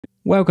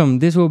Welcome,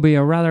 this will be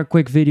a rather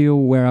quick video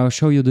where I'll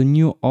show you the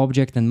new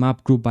object and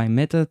Map.groupBy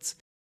methods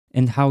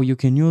and how you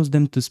can use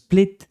them to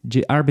split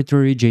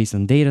arbitrary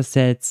JSON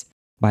datasets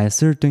by a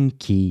certain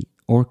key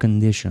or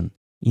condition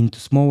into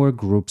smaller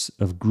groups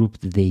of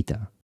grouped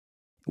data.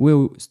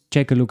 We'll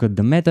take a look at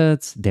the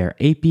methods, their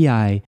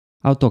API,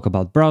 I'll talk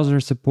about browser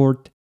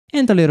support,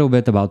 and a little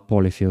bit about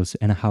Pollyfills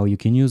and how you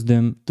can use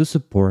them to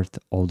support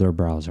older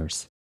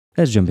browsers.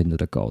 Let's jump into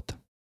the code.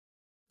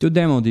 To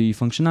demo the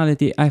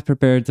functionality, I've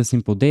prepared a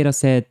simple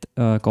dataset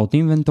called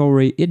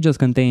inventory. It just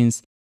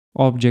contains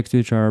objects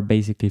which are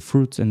basically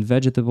fruits and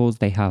vegetables.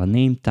 They have a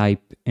name,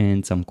 type,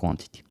 and some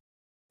quantity.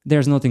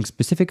 There's nothing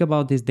specific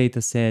about this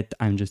dataset.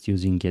 I'm just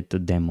using it to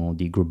demo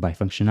the group by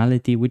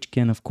functionality, which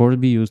can of course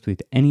be used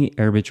with any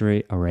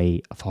arbitrary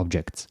array of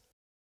objects.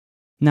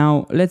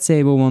 Now, let's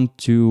say we want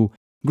to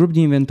group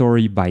the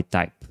inventory by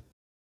type.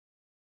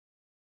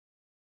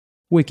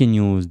 We can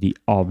use the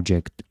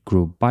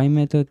Object.groupBy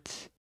method.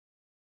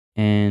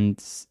 And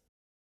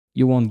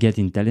you won't get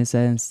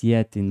IntelliSense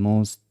yet in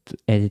most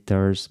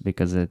editors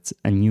because it's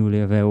a newly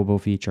available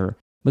feature.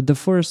 But the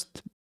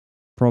first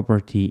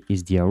property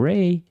is the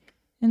array,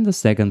 and the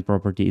second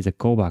property is a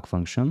callback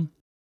function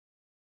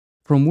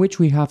from which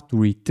we have to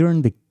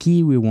return the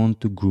key we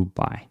want to group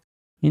by.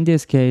 In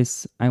this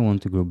case, I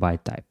want to group by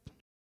type.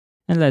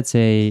 And let's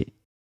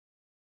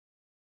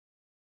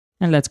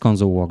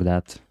console log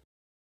that.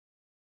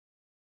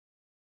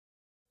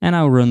 And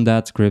I'll run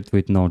that script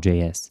with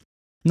Node.js.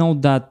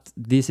 Note that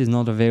this is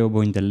not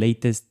available in the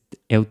latest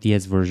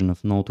LTS version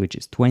of Node, which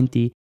is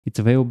 20. It's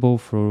available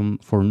for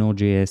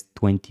Node.js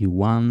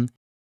 21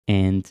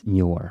 and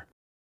newer.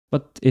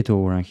 But it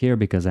will run here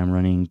because I'm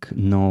running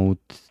Node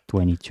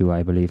 22,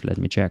 I believe. Let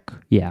me check.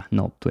 Yeah,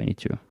 Node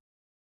 22.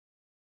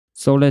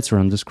 So let's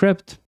run the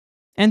script.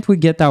 And we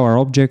get our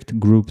object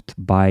grouped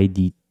by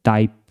the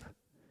type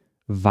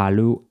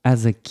value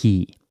as a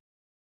key.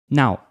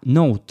 Now,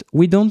 note,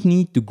 we don't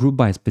need to group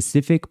by a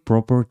specific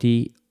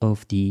property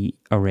of the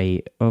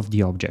array of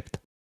the object.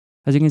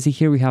 As you can see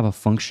here, we have a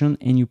function,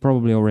 and you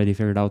probably already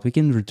figured out we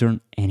can return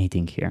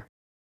anything here.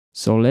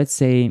 So let's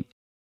say,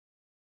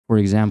 for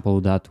example,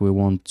 that we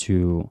want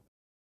to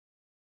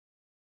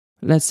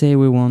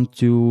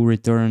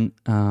return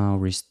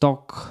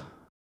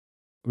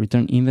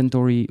return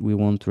inventory, we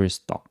want to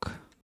restock.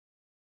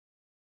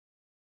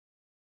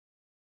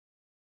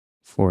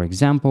 For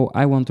example,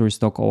 I want to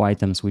restock all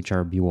items which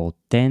are below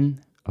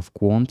 10 of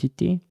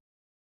quantity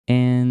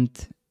and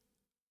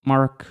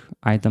mark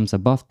items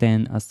above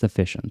 10 as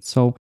sufficient.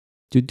 So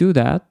to do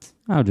that,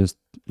 I'll just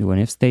do an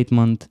if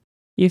statement.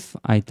 If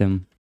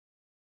item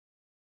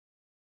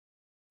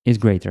is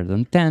greater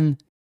than 10,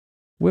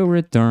 we'll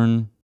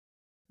return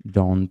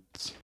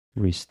don't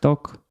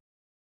restock,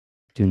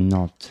 do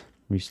not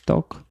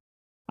restock.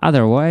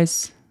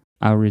 Otherwise,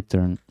 I'll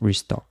return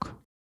restock.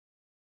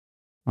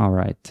 All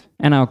right,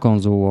 and I'll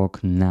console log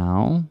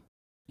now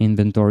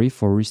inventory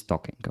for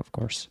restocking, of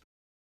course.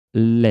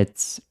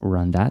 Let's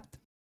run that.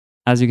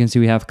 As you can see,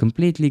 we have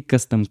completely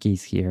custom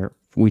keys here,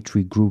 which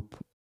we group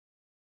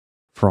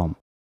from.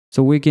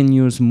 So we can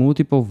use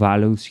multiple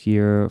values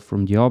here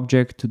from the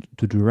object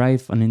to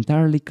derive an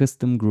entirely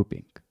custom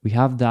grouping. We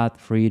have that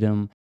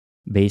freedom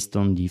based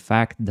on the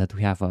fact that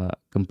we have a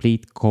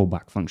complete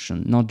callback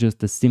function, not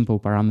just a simple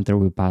parameter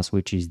we pass,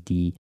 which is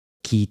the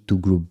key to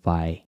group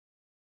by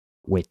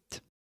with.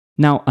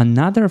 Now,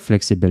 another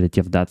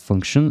flexibility of that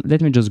function,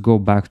 let me just go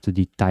back to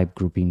the type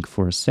grouping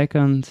for a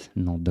second,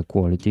 not the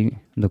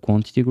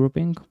quantity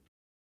grouping.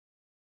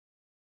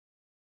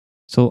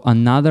 So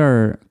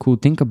another cool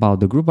thing about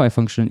the group by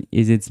function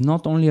is it's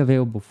not only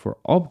available for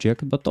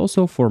object, but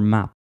also for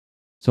map.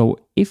 So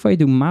if I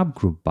do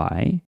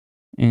Map.groupBy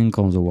and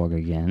console log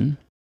again,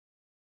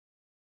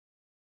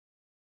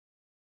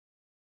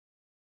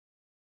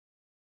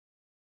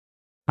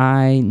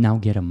 I now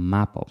get a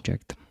map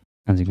object,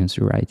 as you can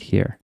see right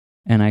here.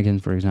 And I can,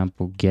 for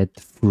example, get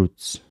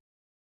fruits.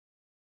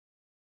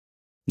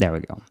 There we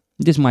go.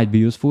 This might be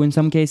useful in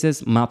some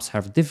cases. Maps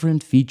have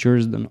different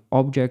features than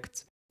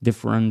objects,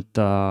 different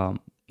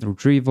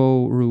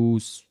retrieval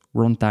rules,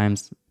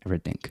 runtimes,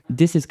 everything.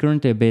 This is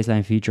currently a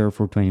baseline feature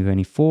for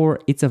 2024.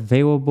 It's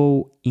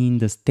available in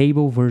the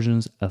stable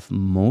versions of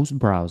most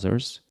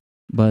browsers,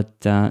 but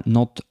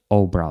not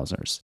all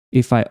browsers.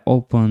 If I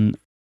open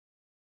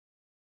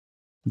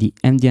the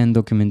MDN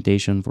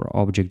documentation for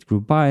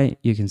Object.groupBy,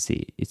 you can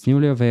see it's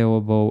newly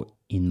available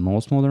in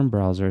most modern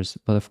browsers,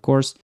 but of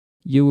course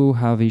you will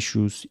have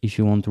issues if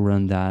you want to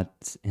run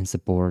that and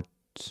support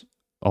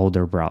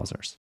older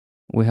browsers.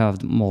 We have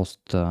the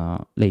most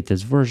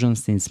latest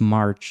versions since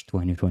March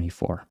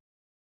 2024.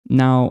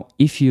 Now,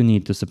 if you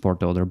need to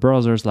support older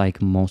browsers,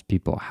 like most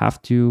people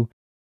have to,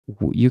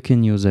 you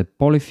can use a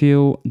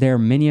polyfill. There are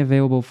many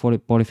available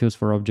polyfills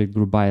for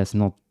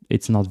Object.groupBy.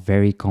 It's not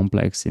very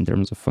complex in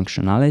terms of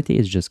functionality,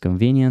 it's just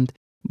convenient,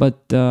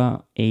 but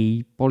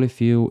a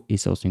polyfill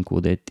is also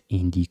included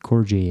in the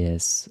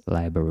core.js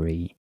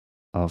library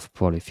of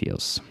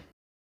polyfills,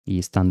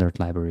 the standard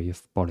library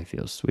of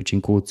polyfills, which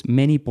includes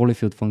many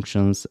polyfill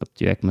functions up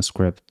to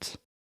ecmascript,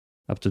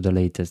 up to the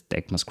latest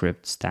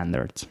ecmascript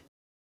standards.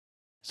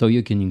 So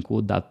you can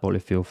include that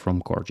polyfill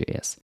from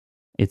core.js.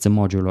 It's a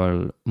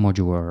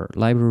modular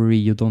library.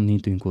 You don't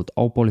need to include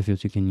all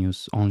polyfills. You can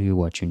use only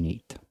what you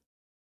need.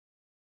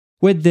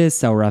 With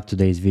this, I'll wrap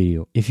today's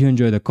video. If you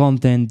enjoy the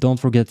content, don't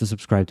forget to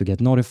subscribe to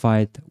get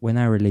notified when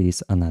I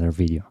release another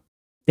video.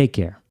 Take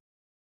care.